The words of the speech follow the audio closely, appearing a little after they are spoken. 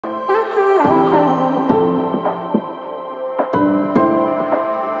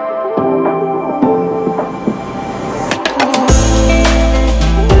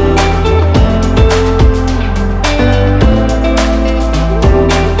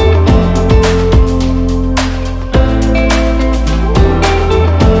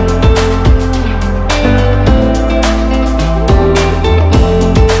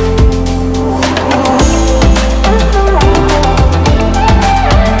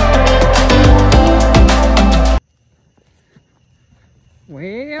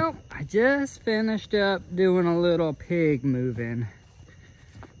So I just finished up doing a little pig moving.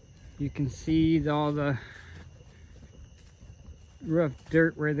 You can see all the rough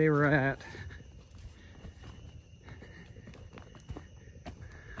dirt where they were at.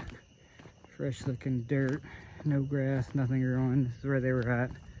 Fresh looking dirt, no grass, nothing growing. This is where they were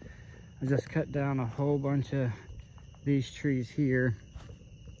at. I just cut down a whole bunch of these trees here,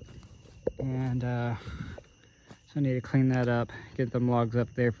 and so I need to clean that up, get them logs up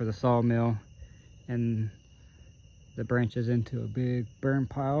there for the sawmill, and the branches into a big burn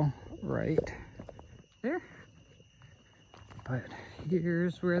pile right there. But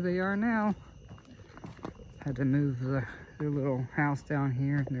here's where they are now. Had to move their little house down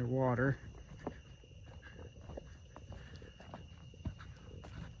here and their water.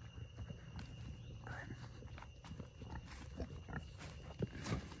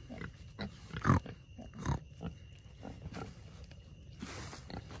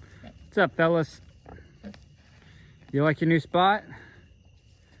 What's up, fellas? You like your new spot?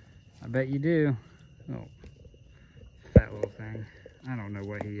 I bet you do. Oh, fat little thing. I don't know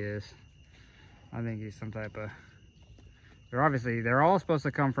what he is. I think he's some type of... They're all supposed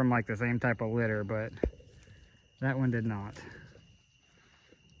to come from like the same type of litter, but that one did not.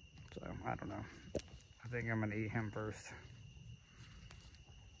 So, I don't know. I think I'm gonna eat him first.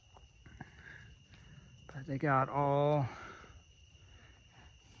 But they got all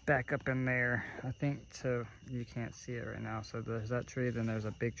back up in there, I think, so you can't see it right now. So there's that tree, then there's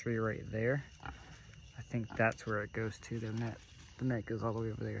a big tree right there. I think that's where it goes to. The net goes all the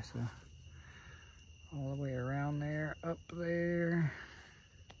way over there, so all the way around there, up there.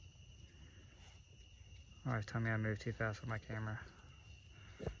 Always tell me I move too fast with my camera,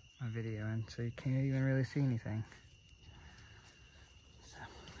 my video, and so you can't even really see anything. So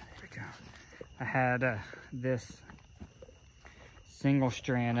there we go. I had this single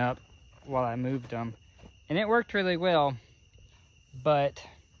strand up while I moved them, and it worked really well, but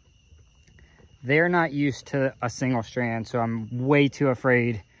they're not used to a single strand, so I'm way too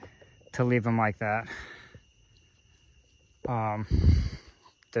afraid to leave them like that.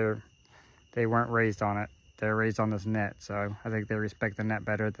 They weren't raised on it. They're raised on this net, so I think they respect the net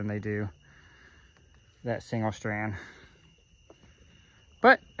better than they do that single strand.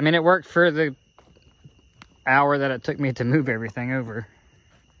 But I mean, it worked for the hour that it took me to move everything over.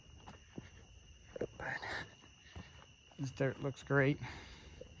 But this dirt looks great.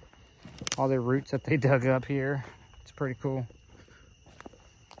 All the roots that they dug up here, it's pretty cool.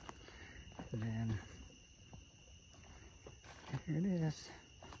 And then here it is.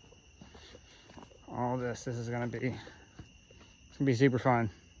 All this is gonna be super fun.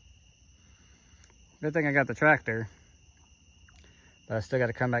 Good thing I got the tractor. But I still got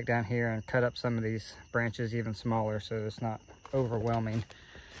to come back down here and cut up some of these branches even smaller so it's not overwhelming.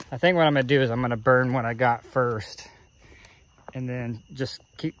 I think what I'm going to do is I'm going to burn what I got first, and then just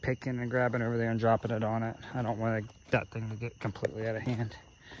keep picking and grabbing over there and dropping it on it. I don't want that thing to get completely out of hand.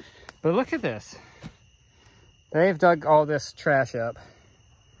 But look at this. They've dug all this trash up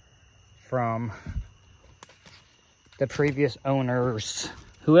from the previous owners.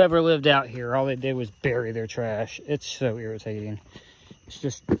 Whoever lived out here, all they did was bury their trash. It's so irritating. It's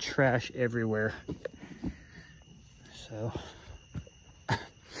just trash everywhere. So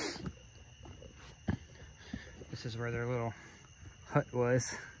this is where their little hut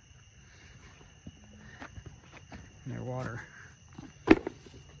was. And their water.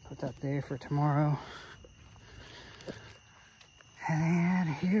 Put that there for tomorrow. And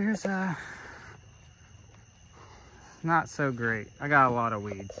here's not so great. I got a lot of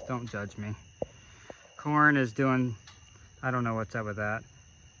weeds. Don't judge me. Corn is doing, I don't know what's up with that.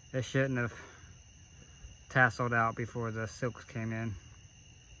 It shouldn't have tasseled out before the silks came in.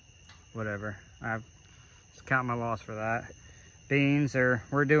 Whatever. I've just count my loss for that. Beans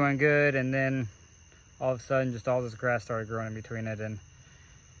we're doing good, and then all of a sudden just all this grass started growing in between it, and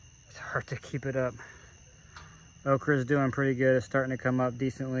it's hard to keep it up. Okra's doing pretty good. It's starting to come up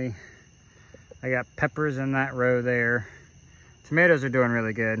decently. I got peppers in that row there. Tomatoes are doing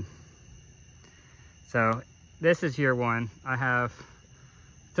really good. So this is year one. I have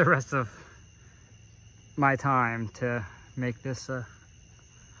the rest of my time to make this a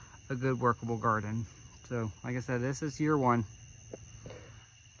good workable garden. So like I said, this is year one.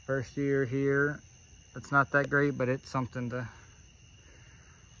 First year here. It's not that great, but it's something to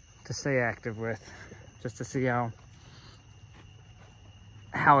stay active with, just to see how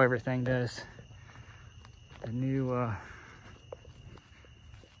everything does. The new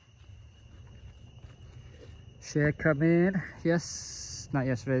shed come in, not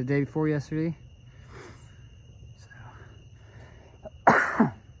yesterday, the day before yesterday. So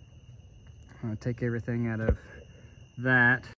I'll take everything out of that.